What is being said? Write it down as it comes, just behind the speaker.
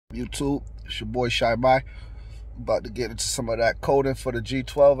YouTube, it's your boy Shy By. About to get into some of that coding for the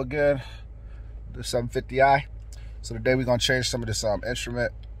G12 again, the 750i. So today we're gonna change some of this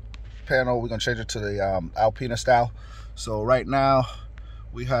instrument panel. We're gonna change it to the Alpina style. So right now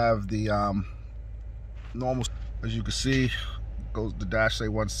we have the normal, as you can see, goes the dash say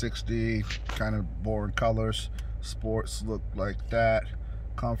 160, kind of boring colors. Sports look like that,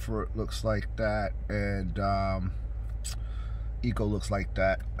 comfort looks like that, and eco looks like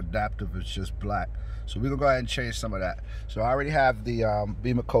that. Adaptive is just black. So we're gonna go ahead and change some of that. So I already have the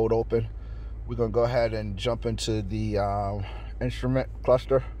bummercode open. We're gonna go ahead and jump into the instrument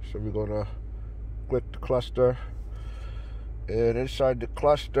cluster. So we're gonna click the cluster, and inside the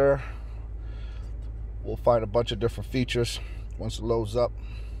cluster we'll find a bunch of different features once it loads up.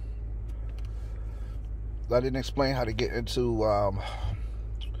 I didn't explain how to get into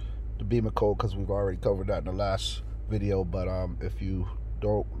the bummercode because we've already covered that in the last video, but if you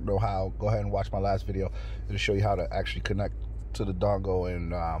don't know how, go ahead and watch my last video. It'll show you how to actually connect to the dongle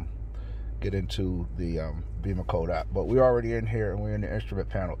and get into the bummercode app. But we're already in here and we're in the instrument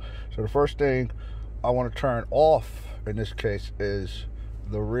panel. So the first thing I want to turn off in this case is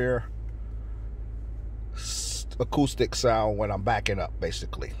the rear acoustic sound when I'm backing up,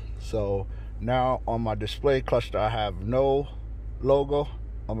 basically. So now on my display cluster I have no logo.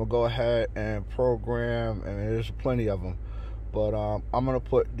 I'm gonna go ahead and program, and there's plenty of them, but I'm gonna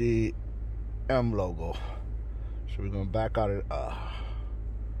put the M logo. So we're gonna back out of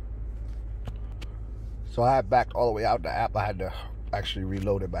so I had backed all the way out the app. I had to actually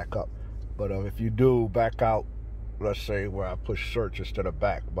reload it back up. But if you do back out, let's say where I push search instead of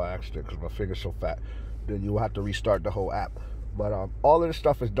back by accident because my finger's so fat, then you will have to restart the whole app. But all of this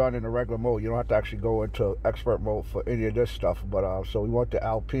stuff is done in the regular mode. You don't have to actually go into expert mode for any of this stuff. But so we want the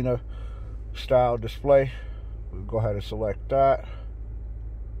Alpina style display. We'll go ahead and select that.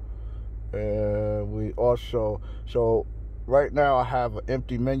 And we also, so right now I have an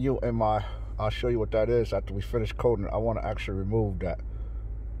empty menu in my, I'll show you what that is after we finish coding. I want to actually remove that.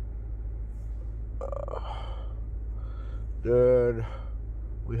 Then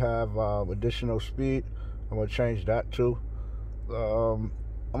we have additional speed. I'm going to change that too. I'm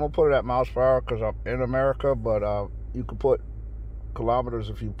gonna put it at miles per hour because I'm in America, but you can put kilometers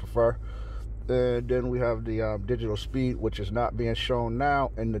if you prefer. And then we have the digital speed, which is not being shown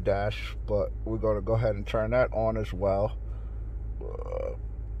now in the dash, but we're going to go ahead and turn that on as well.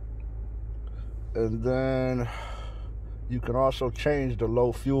 And then you can also change the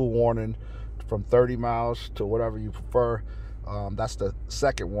low fuel warning from 30 miles to whatever you prefer. That's the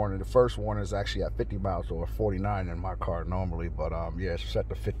second warning. The first warning is actually at 50 miles or 49 in my car normally, but yeah, it's set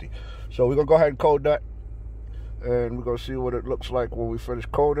to 50. So we're gonna go ahead and code that, and we're gonna see what it looks like when we finish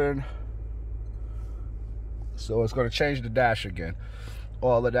coding. So it's gonna change the dash again.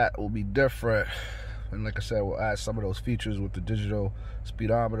 All of that will be different, and like I said, we'll add some of those features with the digital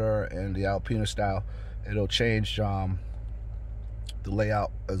speedometer and the Alpina style. It'll change the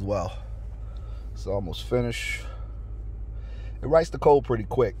layout as well. So almost finished. It writes the code pretty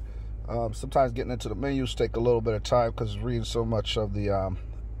quick. Sometimes getting into the menus take a little bit of time because reading so much of the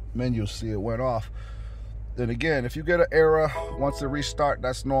menus. See, it went off. Then again, if you get an error once it restart,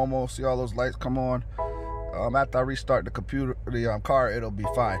 that's normal. See all those lights come on. After I restart the computer, the car, it'll be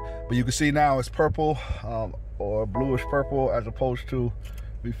fine. But you can see now it's purple or bluish purple as opposed to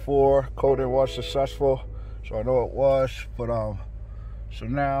before. Coding was successful, so I know it was. But so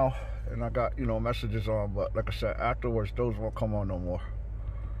now. And I got, you know, messages on, but like I said, afterwards those won't come on no more.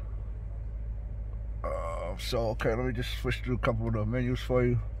 So okay, let me just switch through a couple of the menus for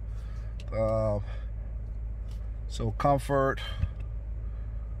you. So comfort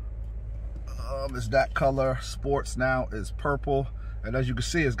is that color. Sports now is purple, and as you can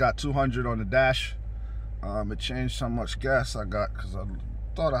see, it's got 200 on the dash. It changed how much gas I got because I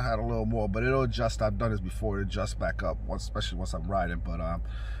thought I had a little more, but it'll adjust. I've done this before. It adjusts back up, especially once I'm riding. But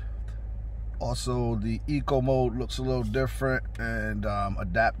also the eco mode looks a little different, and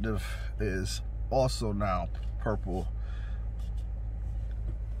adaptive is also now purple.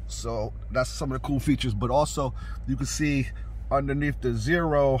 So that's some of the cool features. But also you can see underneath the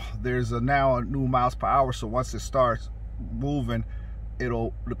 0 there's now a new miles per hour. So once it starts moving,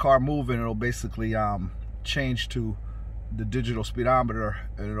 the car moving, it'll basically change to the digital speedometer,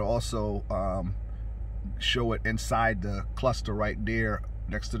 and it'll also show it inside the cluster right there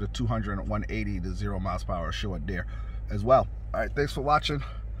next to the 200 and 180, the 0 miles per hour, show it there as well. All right, thanks for watching,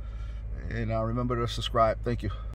 and remember to subscribe. Thank you.